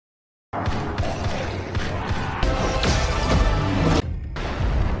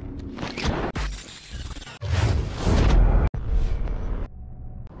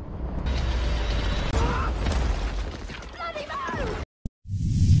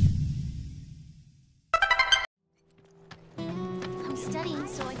studying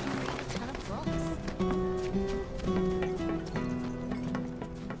so I can read a ton of books.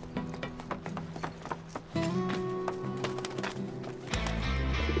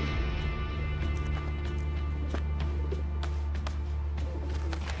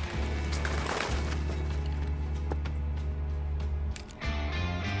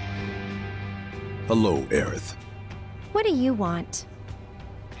 Hello, Aerith. What do you want?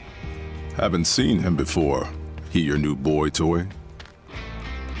 Haven't seen him before. He your new boy toy?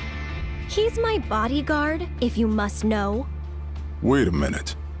 He's my bodyguard, if you must know. Wait a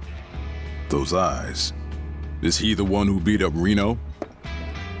minute. Those eyes. Is he the one who beat up Reno?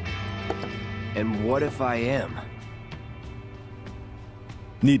 And what if I am?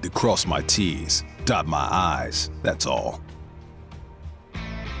 Need to cross my T's, dot my I's, that's all.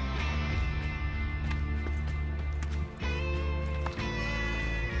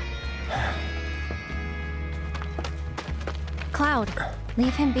 Cloud,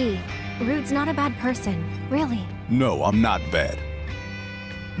 leave him be. Rude's not a bad person, really. No, I'm not bad.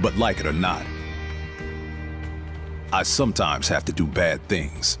 But like it or not, I sometimes have to do bad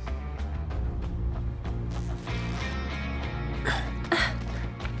things.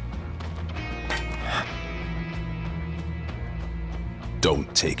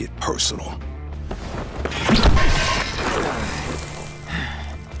 Don't take it personal.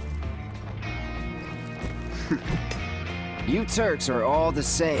 You Turks are all the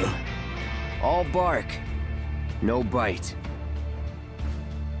same. All bark, no bite.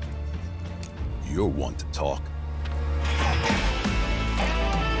 You're one to talk.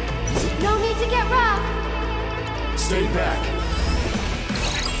 No need to get rough! Stay back.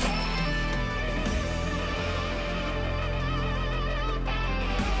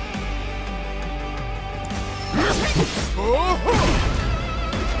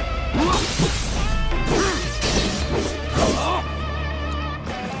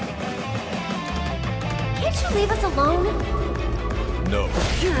 Can't you leave us alone? No.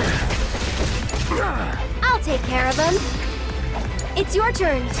 I'll take care of him. It's your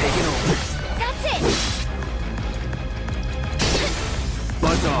turn. Take it over. That's it!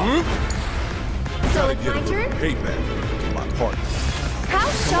 Buzz off. So it's my turn? Payback. My partner. How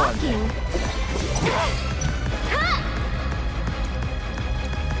shocking!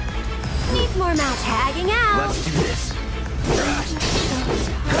 Needs more mouth tagging out. Let's do this.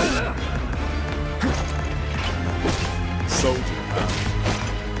 Soldier.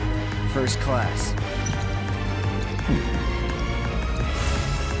 First class.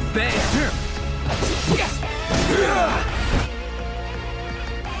 Bam!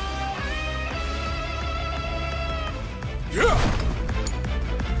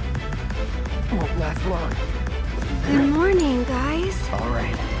 Won't last long. Good morning, guys. All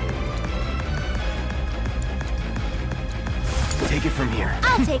right. Take it from here.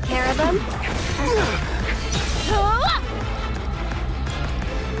 I'll take care of him.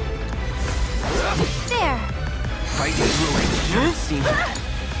 There. Fight is ruined. See?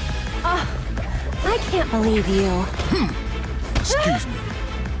 I can't believe you. Excuse me.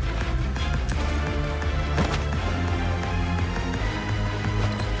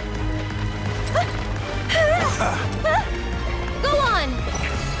 Go on.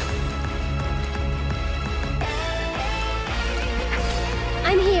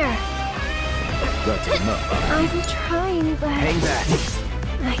 I'm here. That's enough. I'm trying, but Hang back.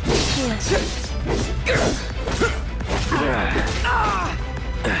 I can't.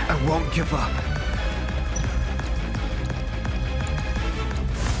 I won't give up.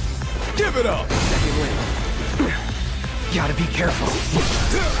 Give it up! Second win. Gotta be careful.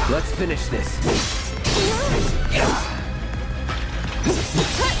 Let's finish this.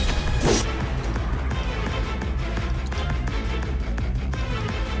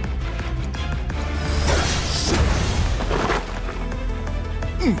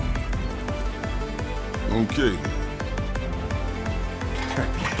 Okay.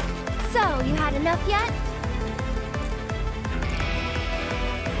 So, you had enough yet?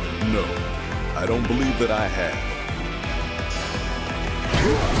 No, I don't believe that I have.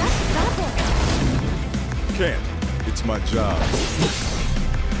 Just stop it. Can't. It's my job.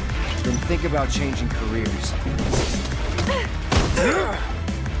 Then think about changing careers.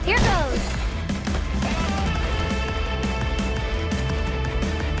 Here goes.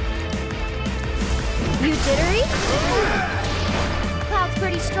 You jittery? Cloud's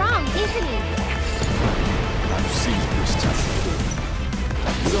pretty strong, isn't he? I've seen this time.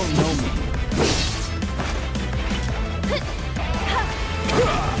 You don't know me.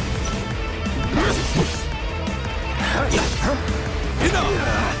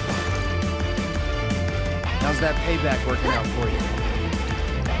 How's that payback working out for you?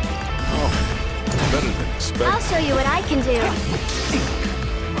 better than expected. I'll show you what I can do.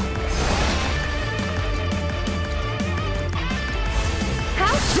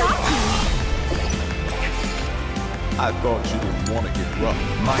 How shocking! I thought you didn't want to get rough.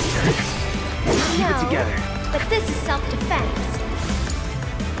 My turn. Keep it together. But this is self-defense.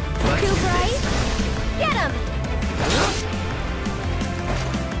 Let's Too do bright? this. Get him!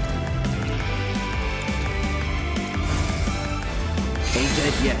 Ain't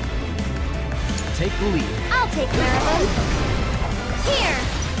dead yet. Take the lead. I'll take care of him. Here!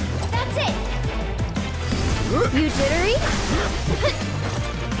 That's it! You jittery?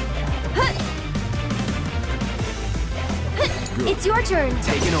 It's your turn.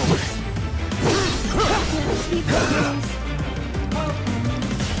 Taking over. Keep your eyes open.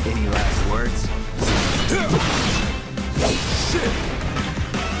 Any last words?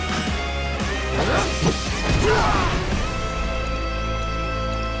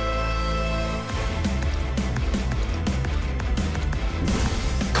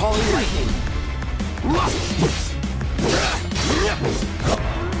 Calling lightning.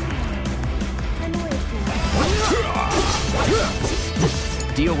 I'm away from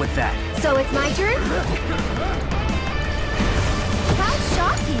Deal with that. you. So it's my turn? How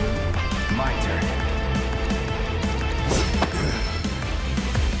shocking! My turn.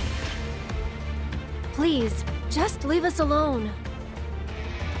 Please, just leave us alone.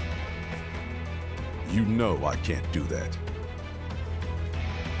 You know I can't do that.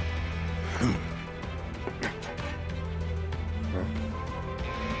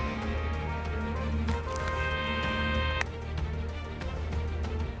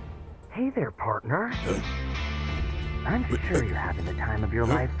 Hey there, partner. I'm sure you're having the time of your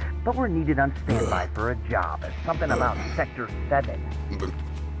life, but we're needed on standby for a job at something about Sector 7.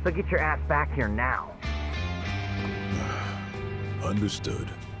 So get your ass back here now. Understood.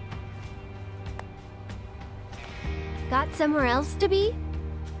 Got somewhere else to be?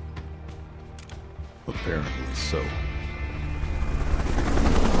 Apparently so.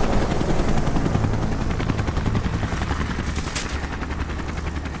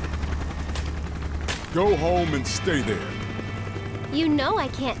 Go home and stay there. You know I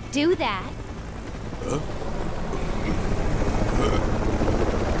can't do that.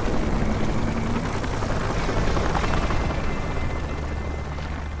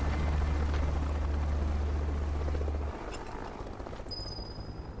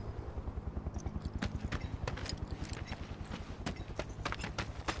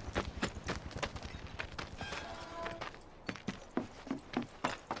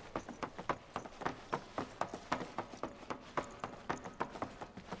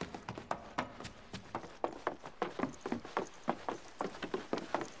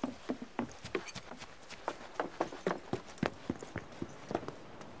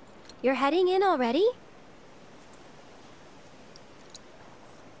 You're heading in already?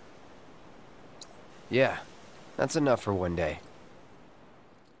 Yeah, that's enough for one day.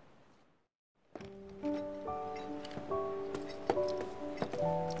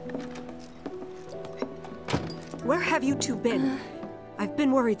 Where have you two been? I've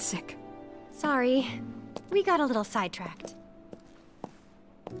been worried sick. Sorry. We got a little sidetracked.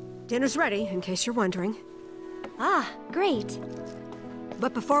 Dinner's ready, in case you're wondering. Ah, great.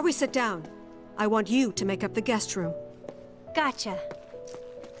 But before we sit down, I want you to make up the guest room. Gotcha.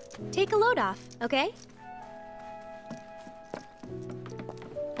 Take a load off, okay?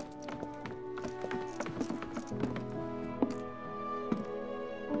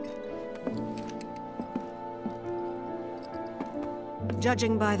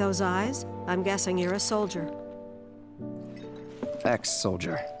 Judging by those eyes, I'm guessing you're a soldier.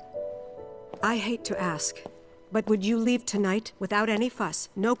 Ex-soldier. I hate to ask, but would you leave tonight without any fuss,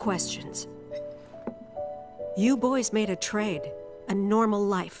 no questions? You boys made a trade, a normal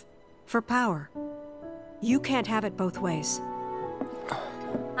life, for power. You can't have it both ways.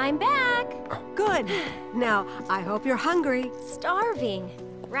 I'm back! Good. Now, I hope you're hungry. Starving,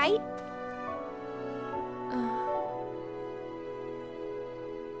 right?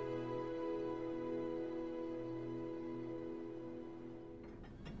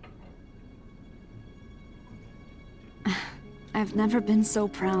 I've never been so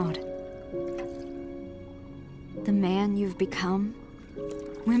proud. The man you've become.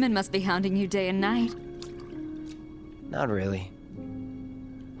 Women must be hounding you day and night. Not really.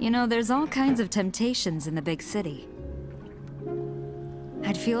 You know, there's all kinds of temptations in the big city.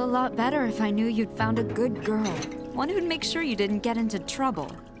 I'd feel a lot better if I knew you'd found a good girl. One who'd make sure you didn't get into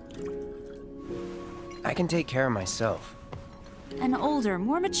trouble. I can take care of myself. An older,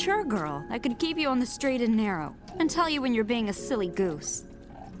 more mature girl that could keep you on the straight and narrow and tell you when you're being a silly goose.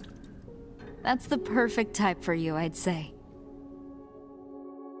 That's the perfect type for you, I'd say.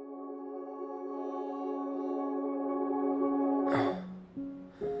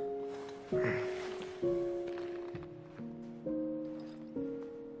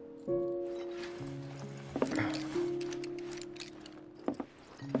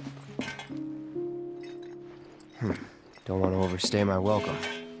 Don't want to overstay my welcome.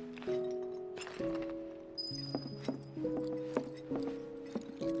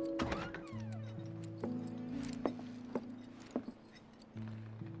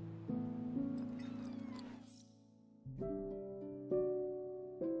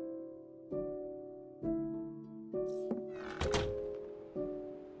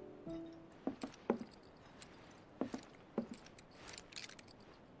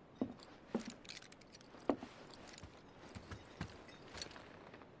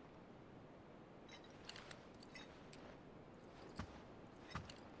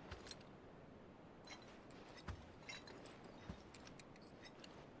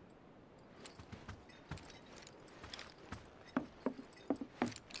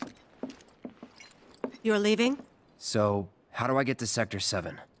 You're leaving? So, how do I get to Sector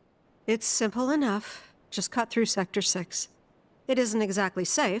 7? It's simple enough. Just cut through Sector 6. It isn't exactly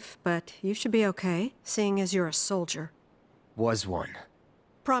safe, but you should be okay, seeing as you're a soldier. Was one.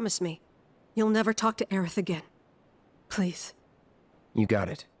 Promise me, you'll never talk to Aerith again. Please. You got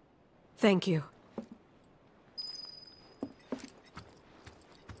it. Thank you.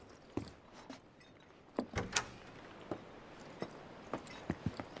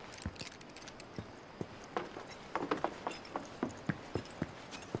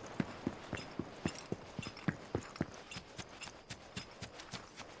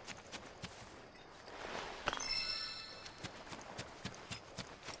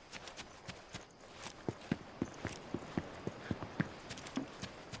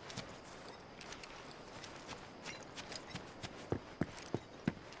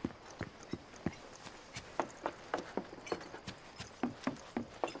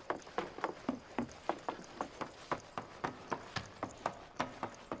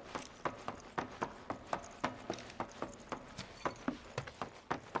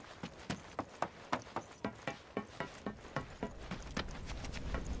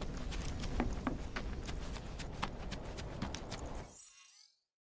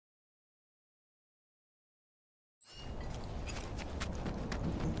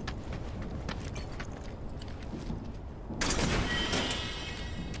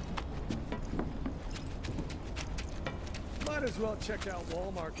 Might as well check out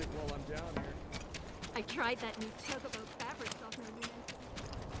Wall Market while I'm down here. I tried that new Chocobo fabric softener you mentioned.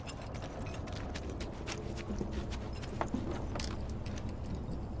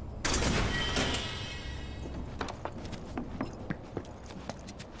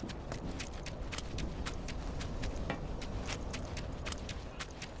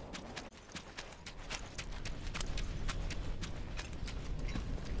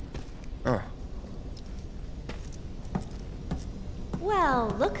 Oh.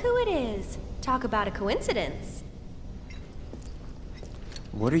 Well, look who it is. Talk about a coincidence.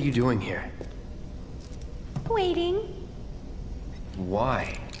 What are you doing here? Waiting.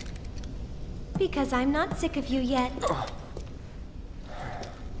 Why? Because I'm not sick of you yet.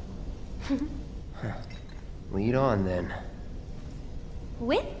 Lead on, then.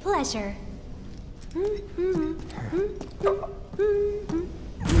 With pleasure.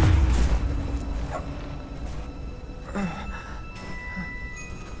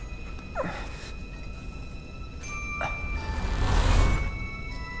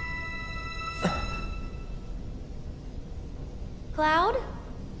 Cloud?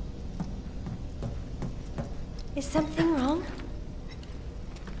 Is something wrong?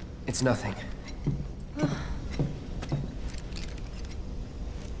 It's nothing.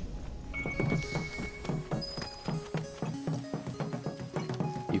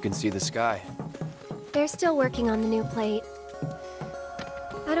 You can see the sky. They're still working on the new plate.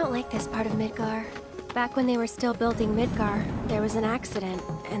 I don't like this part of Midgar. Back when they were still building Midgar, there was an accident,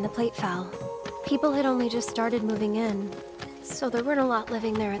 and the plate fell. People had only just started moving in, so there weren't a lot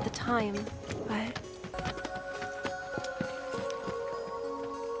living there at the time, but...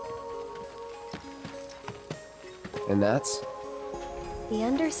 And that's? The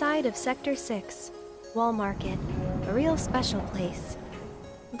underside of Sector 6, Wall Market, a real special place.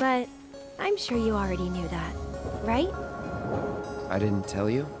 But I'm sure you already knew that, right? I didn't tell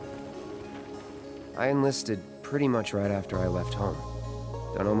you? I enlisted pretty much right after I left home.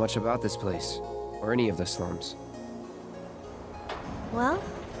 Don't know much about this place, or any of the slums. Well,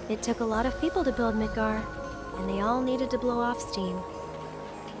 it took a lot of people to build Midgar, and they all needed to blow off steam.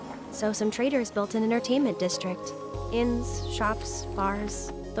 So some traders built an entertainment district. Inns, shops,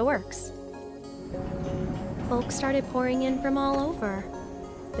 bars, the works. Folks started pouring in from all over.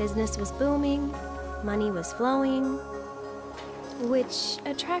 Business was booming, money was flowing, which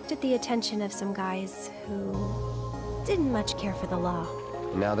attracted the attention of some guys who didn't much care for the law.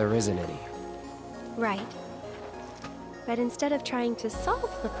 Now there isn't any. Right. But instead of trying to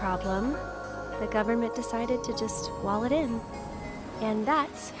solve the problem, the government decided to just wall it in. And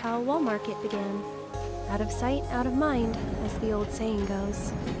that's how Wall Market began. Out of sight, out of mind, as the old saying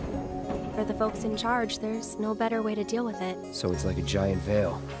goes. For the folks in charge, there's no better way to deal with it. So it's like a giant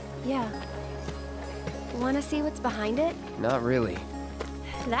veil. Yeah. Wanna see what's behind it? Not really.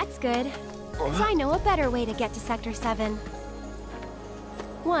 That's good. 'Cause I know a better way to get to Sector 7.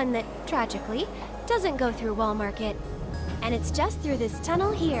 One that, tragically, doesn't go through Wall Market. And it's just through this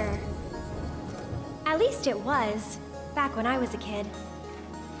tunnel here. At least it was, back when I was a kid.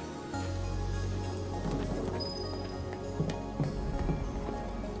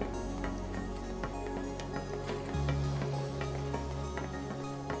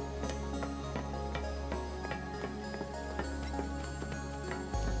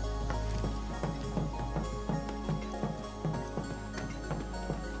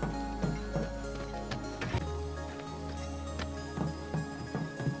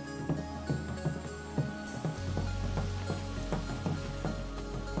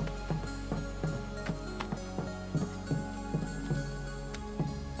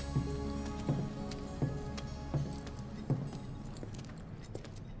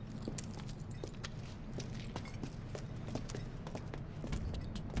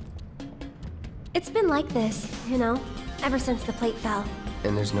 It's been like this, you know, ever since the plate fell.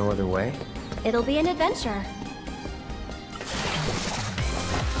 And there's no other way? It'll be an adventure.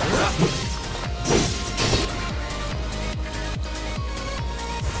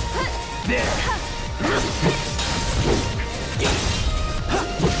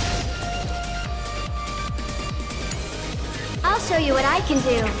 I'll show you what I can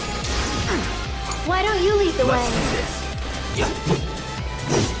do. Why don't you lead the way?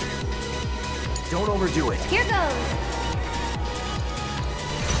 Don't overdo it. Here goes.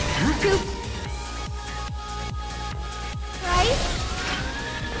 Two. Right?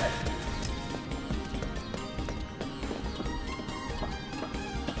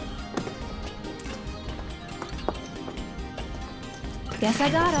 Guess I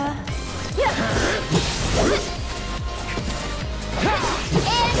gotta. Yeah.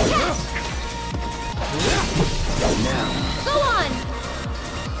 And catch. Now. Go on.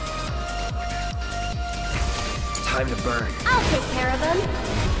 Time to burn. I'll take care of him.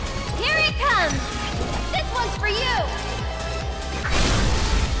 Here he comes. This one's for you.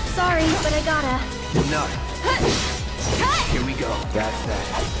 Sorry, but I gotta. Enough. Here we go. That's that.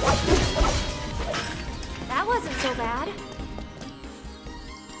 That wasn't so bad.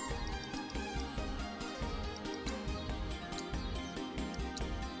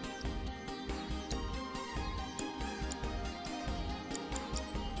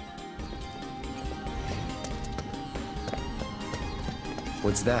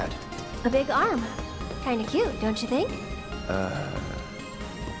 What's that? A big arm. Kinda cute, don't you think?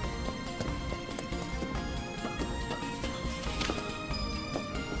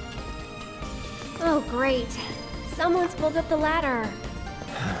 Oh, great. Someone's pulled up the ladder.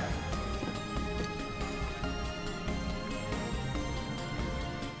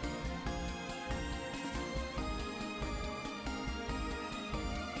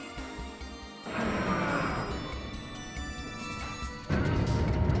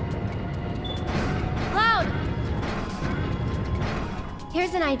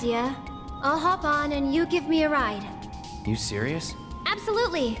 Here's an idea. I'll hop on and you give me a ride. You serious?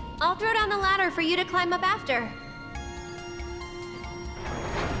 Absolutely. I'll throw down the ladder for you to climb up after.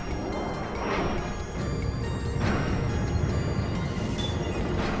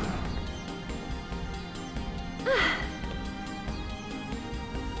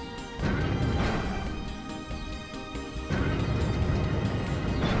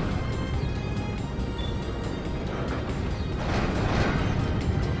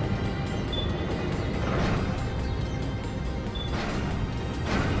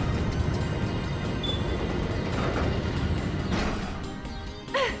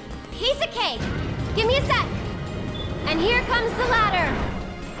 Piece of cake. Give me a sec. And here comes the ladder.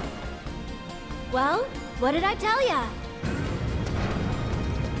 Well, what did I tell ya?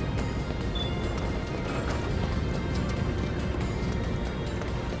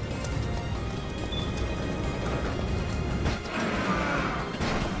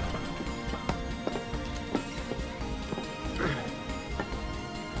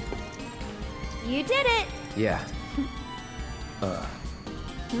 You did it! Yeah.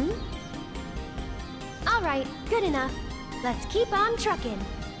 Alright, good enough. Let's keep on trucking.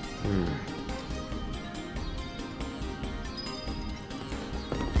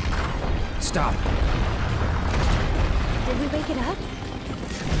 Stop. Did we wake it up?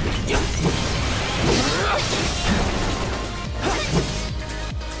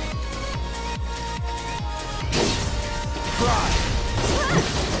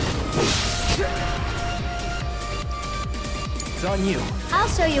 It's on you. I'll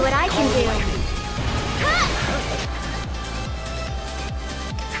show you what I can do.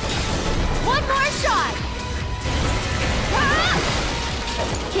 One more shot!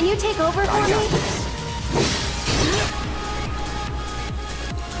 Can you take over for me?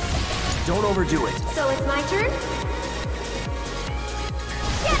 Don't overdo it. So it's my turn?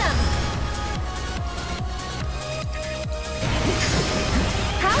 Get him!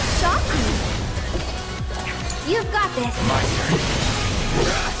 How shocking! You've got this. My turn.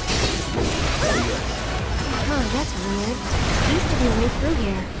 Oh, that's weird. Used to be a way through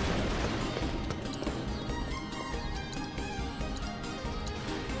here.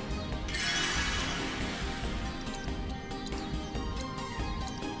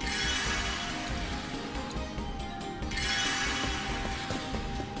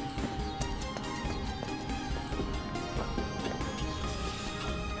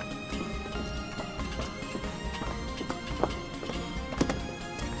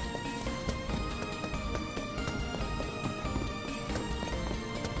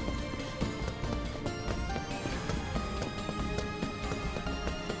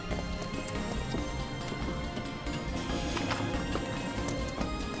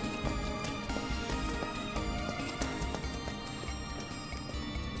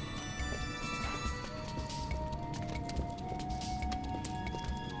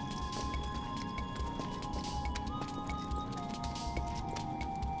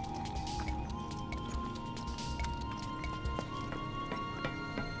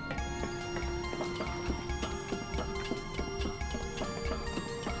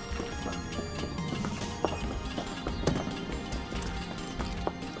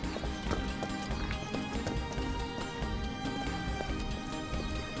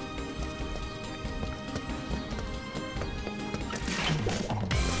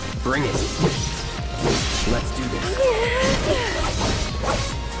 Bring it. Let's do this.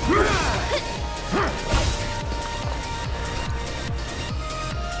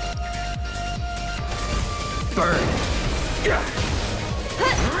 Burn. Gotcha.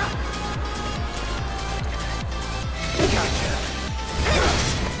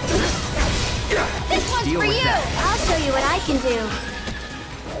 This one's Deal for with you! that. I'll show you what I can do.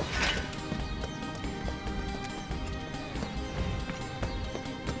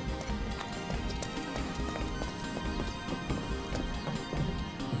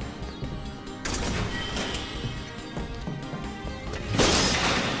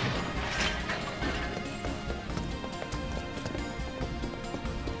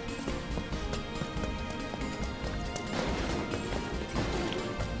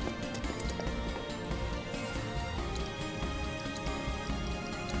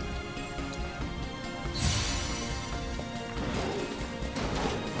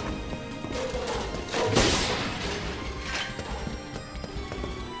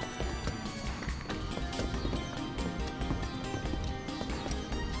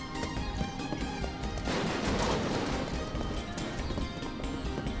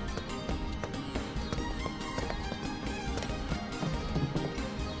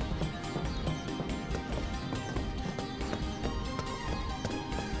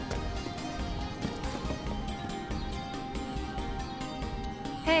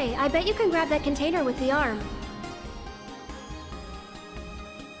 Hey, I bet you can grab that container with the arm.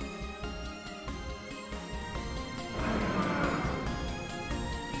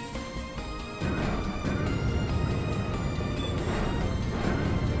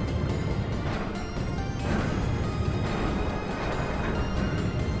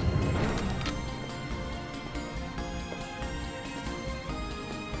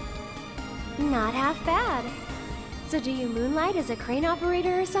 Not half bad. So do you moonlight as a crane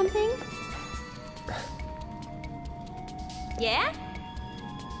operator or something? Yeah?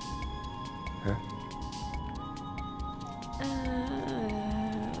 Huh?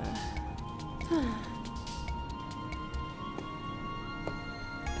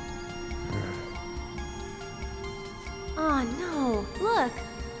 Oh no, look!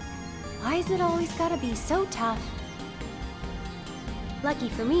 Why is it always gotta be so tough? Lucky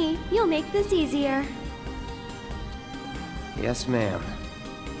for me, you'll make this easier. Yes, ma'am.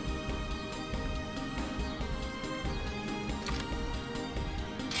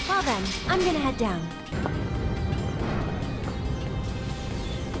 Now then, I'm gonna head down.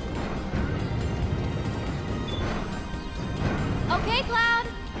 Okay, Cloud.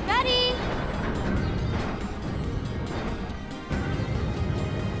 Ready?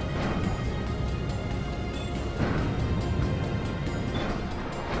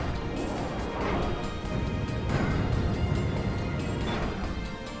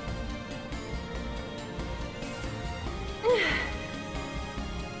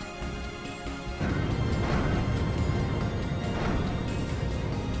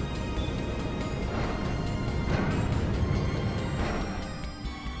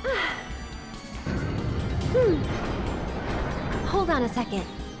 Hold on a second.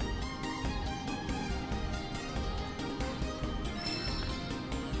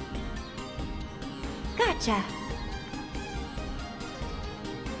 Gotcha.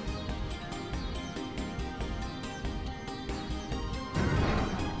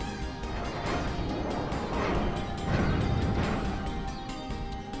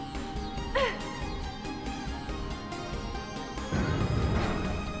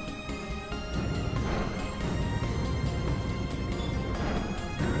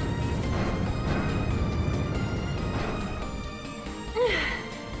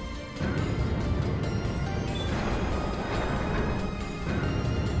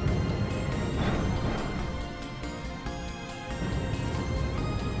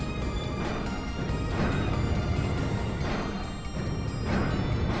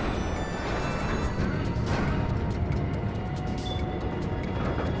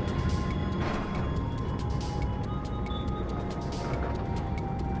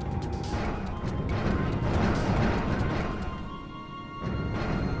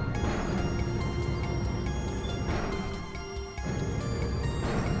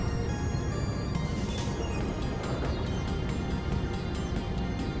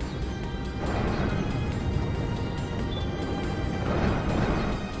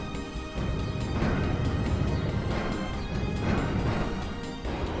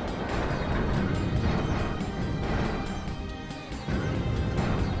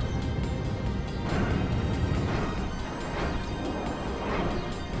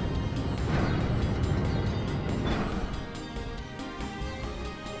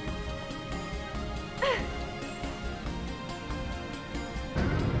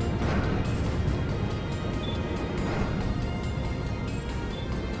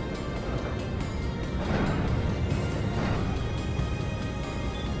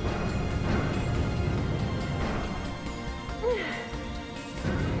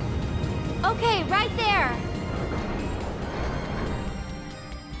 Okay, right there.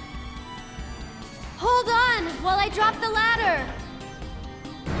 Hold on while I drop the ladder.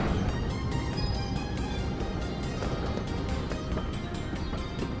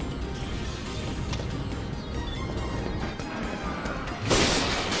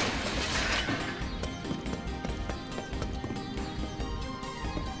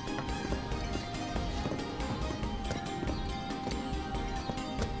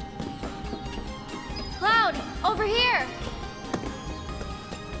 Cloud, over here.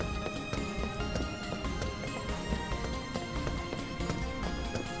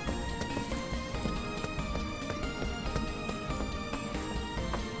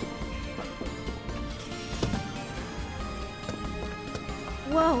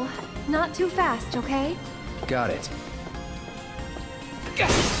 Whoa, not too fast, okay? Got it.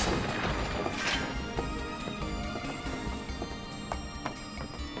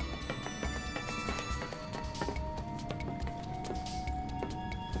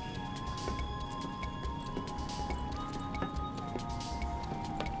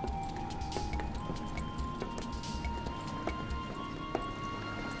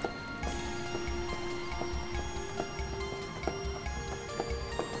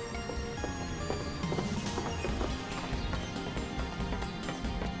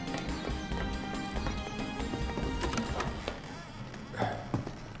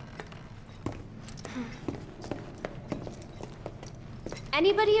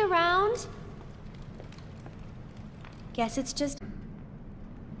 Anybody around? Guess it's just...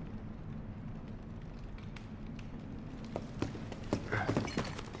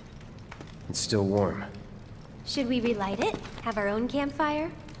 It's still warm. Should we relight it? Have our own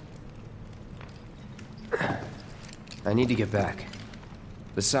campfire? I need to get back.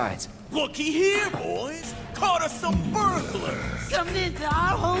 Besides, Looky here, boys! Caught us some burglars! Coming into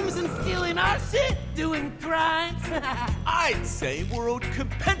our homes and stealing our shit? Doing crimes? I'd say we're owed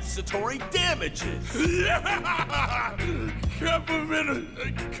compensatory damages! Government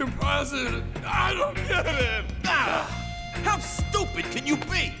composite. I don't get it. How stupid can you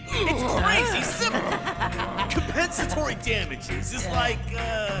be? It's crazy simple. Compensatory damages is like,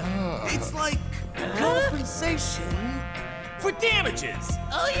 it's like compensation for damages.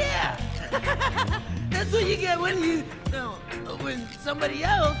 Oh yeah! That's what you get when you, when somebody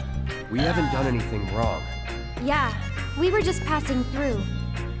else. We haven't done anything wrong. Yeah, we were just passing through.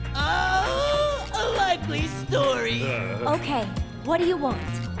 Oh, a likely story. Okay, what do you want?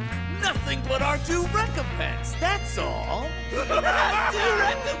 Nothing but our due recompense, that's all. Due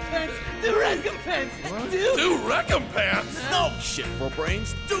recompense! Due recompense! Due recompense? No shit for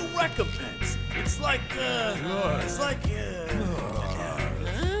brains, due recompense. It's like,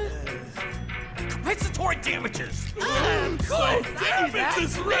 compensatory damages. Of course!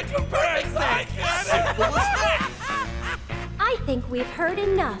 Damages, recompense! I get it! Simple as that. I think we've heard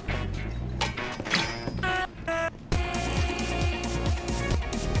enough.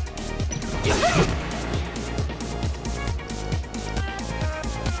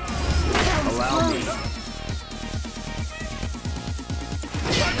 Allow me.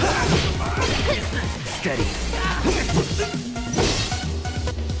 Steady.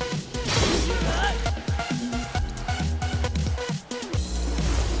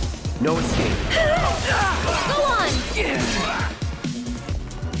 No escape. Go on!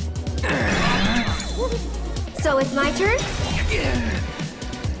 So it's my turn?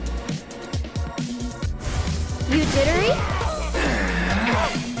 You jittery?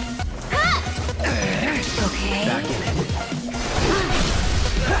 Okay. Back in it.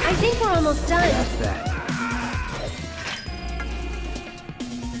 I think we're almost done. That's that.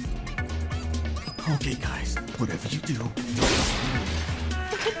 Okay, guys, whatever you do,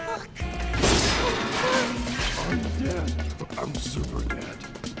 I'm dead. I'm super dead.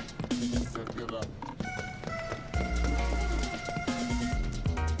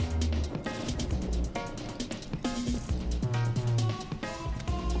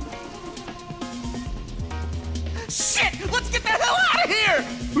 shit! Let's get the hell out of here!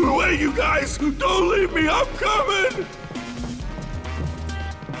 Wait, you guys! Don't leave me! I'm coming!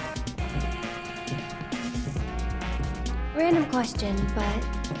 Random question, but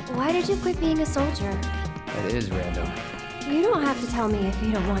why did you quit being a soldier? That is random. You don't have to tell me if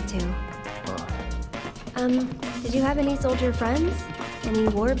you don't want to. Oh. Did you have any soldier friends? Any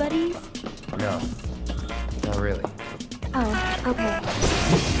war buddies? No. Not really. Oh, okay.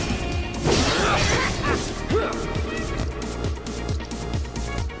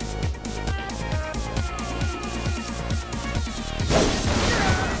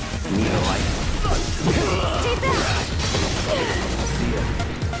 Need a light. Stay back! See ya.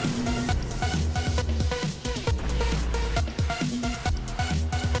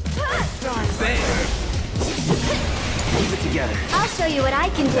 Bam! Keep it together. I'll show you what I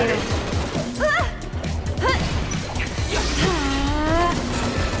can do.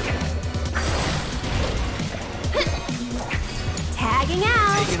 Tagging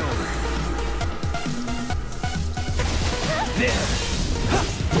out. Taking over. There.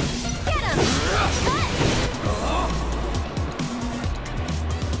 Get him.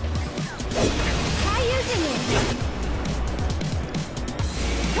 Try using it.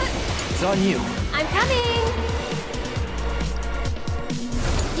 It's on you. I'm coming.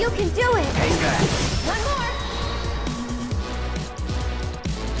 You can do it. Hang back. One more.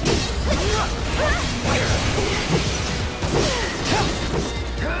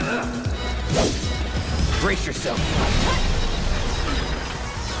 Brace yourself.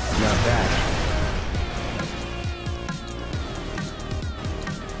 Not bad.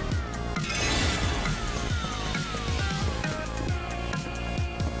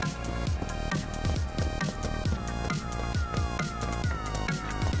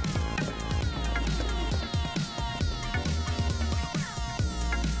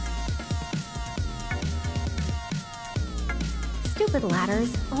 Stupid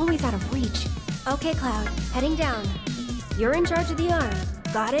ladders, always out of reach. Okay, Cloud, heading down. You're in charge of the arm.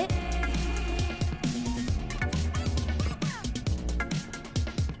 Got it?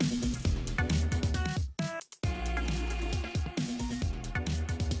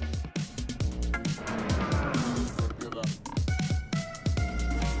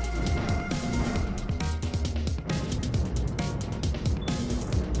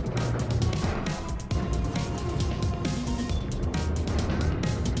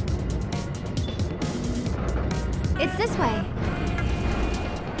 It's this way.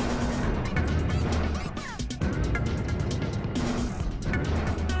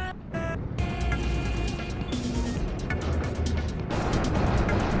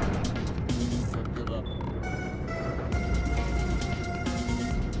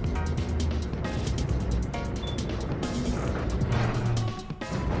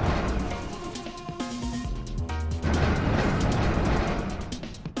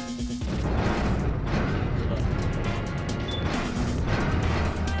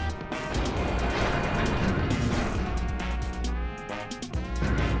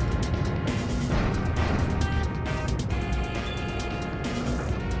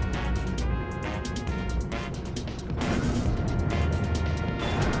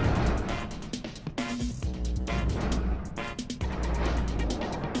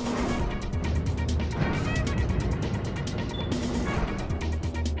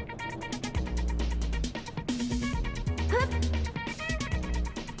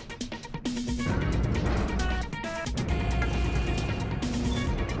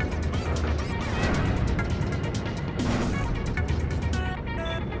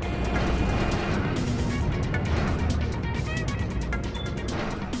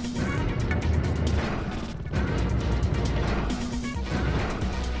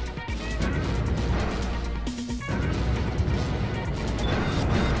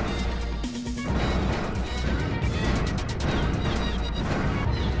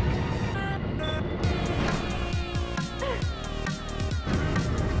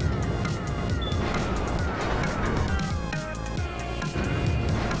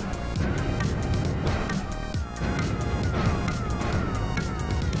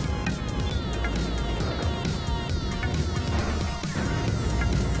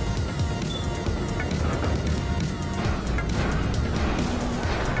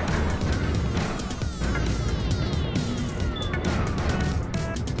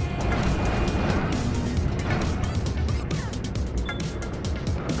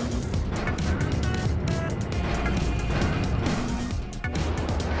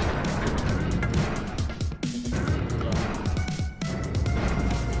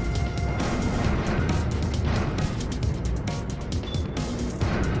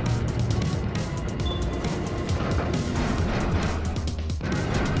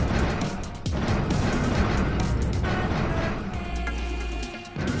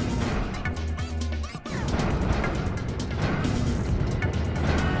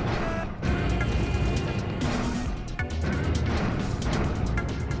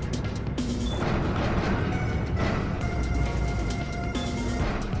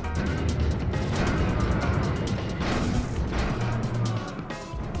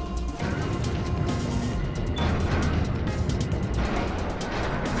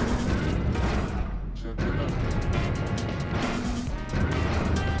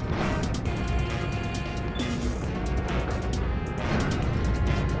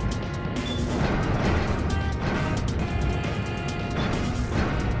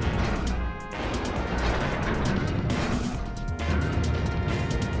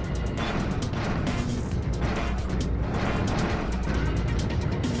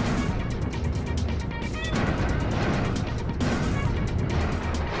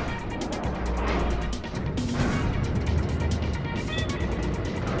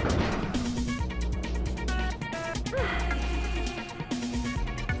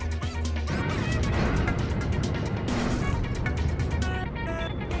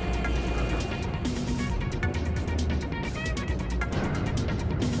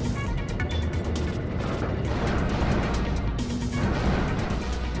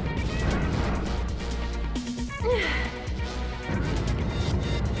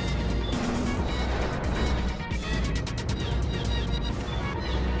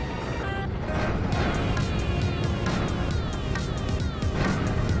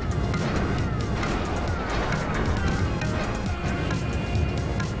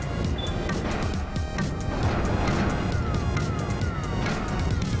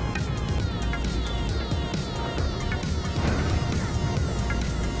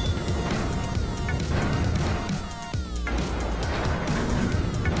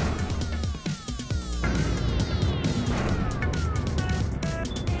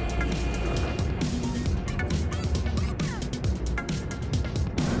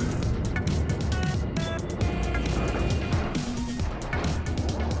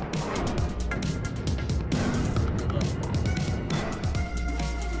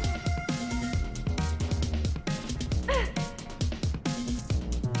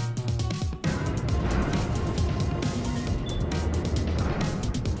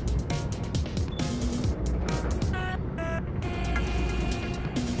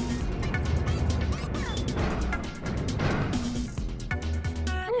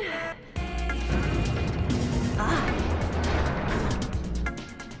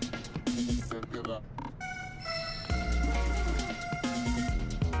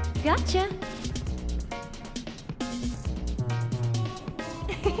 Gotcha.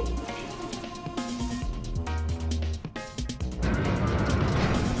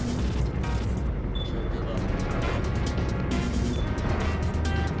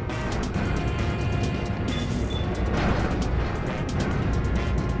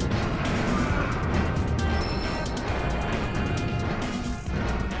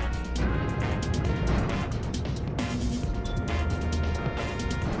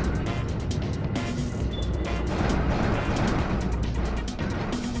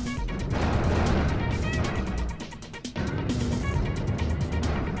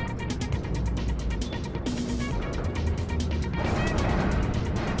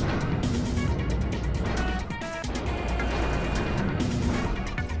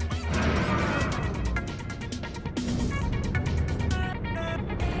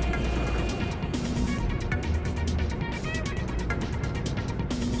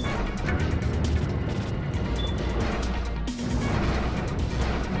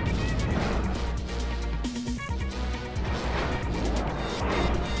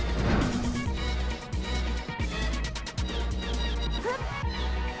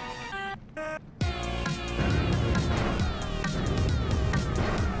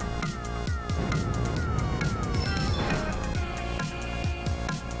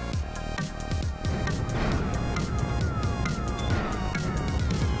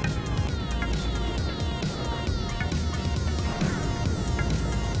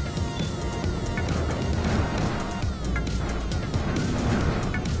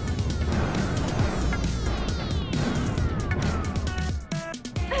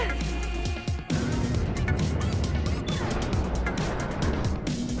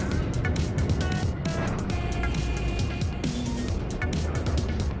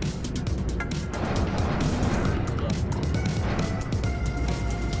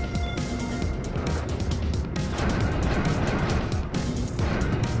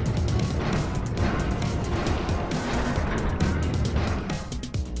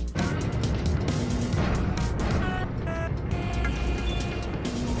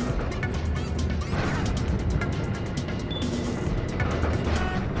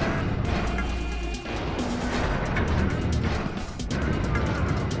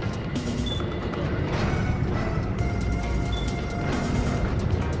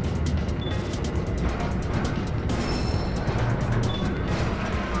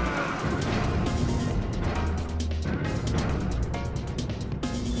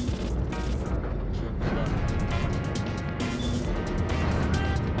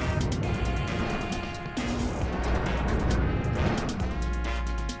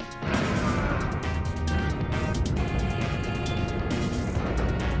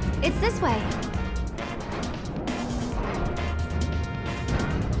 It's this way.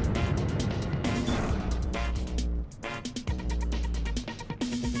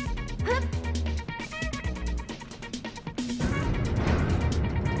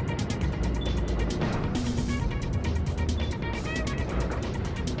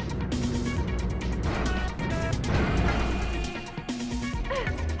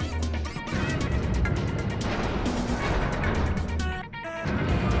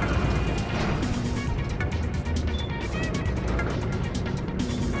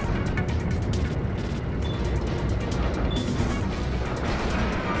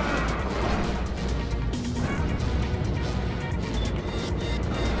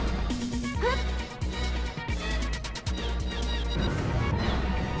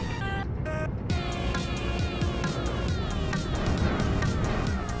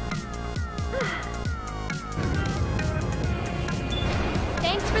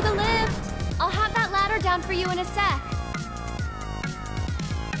 Thanks for the lift. I'll have that ladder down for you in a sec.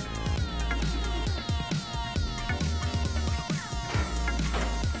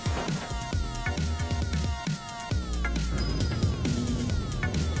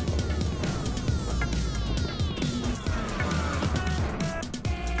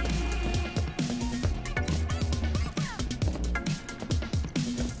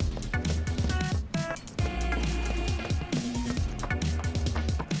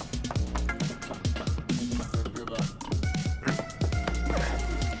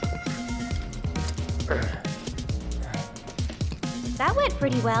 That went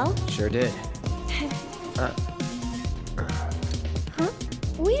pretty well. Sure did. Huh?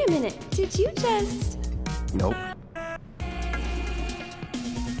 Wait a minute. Did you just... Nope.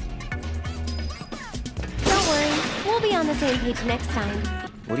 Don't worry. We'll be on the same page next time.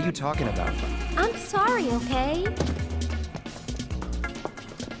 What are you talking about? I'm sorry, okay?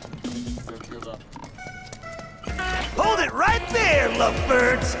 Hold it it right there,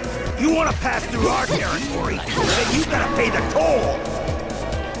 lovebirds! You wanna pass through our territory, then you gotta pay the toll!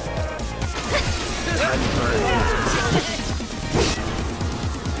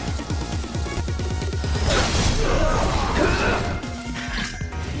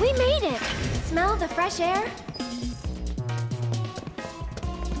 We made it! Smell the fresh air?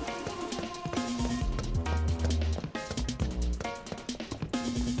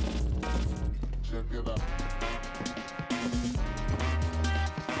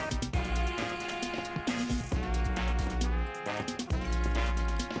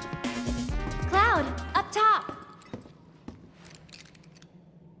 Cloud, up top!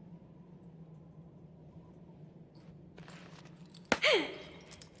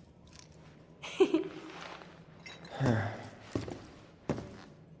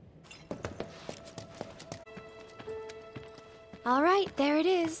 All right, there it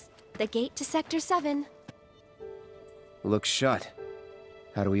is. The gate to Sector 7. Looks shut.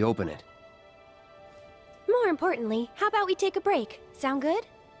 How do we open it? More importantly, how about we take a break? Sound good?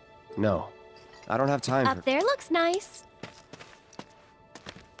 No. I don't have time for... Up there looks nice.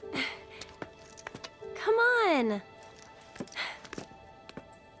 Come on.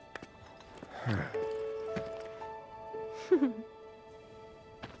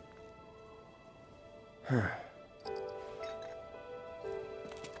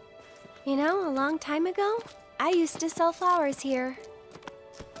 You know, a long time ago, I used to sell flowers here.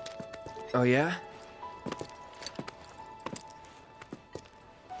 Oh, yeah?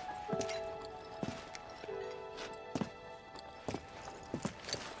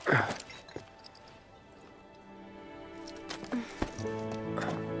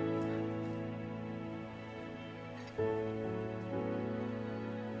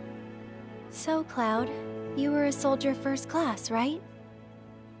 So, Cloud, you were a soldier first class, right?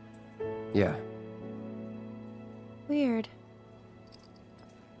 Yeah. Weird.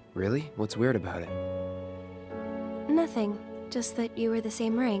 Really? What's weird about it? Nothing. Just that you were the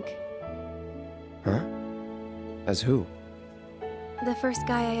same rank. Huh? As who? The first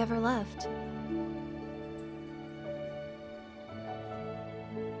guy I ever loved.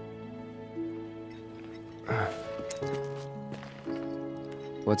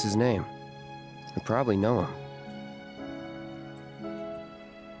 What's his name? I probably know him.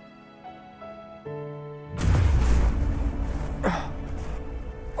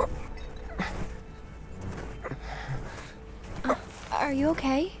 Are you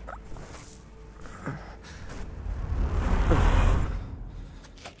okay?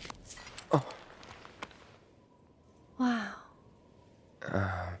 Wow.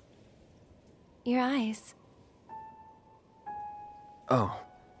 Your eyes. Oh.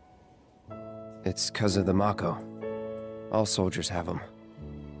 It's 'cause of the Mako. All soldiers have them.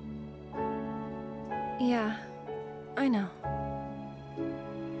 Yeah, I know.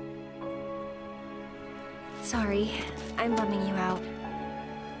 Sorry, I'm bumming you out.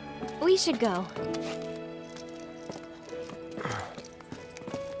 We should go.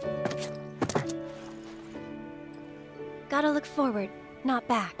 Gotta look forward, not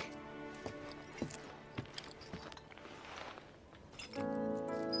back.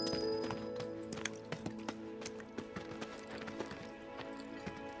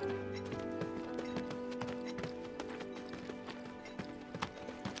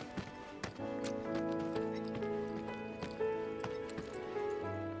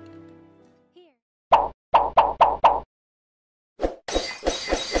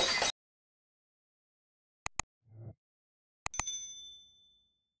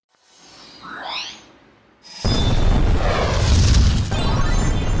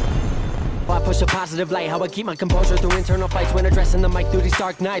 Push a positive light, how I keep my composure through internal fights when addressing the mic through these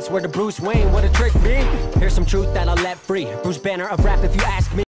dark nights. Where to Bruce Wayne, what a trick me. Here's some truth that I'll let free. Bruce Banner of rap if you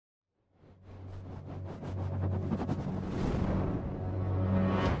ask me.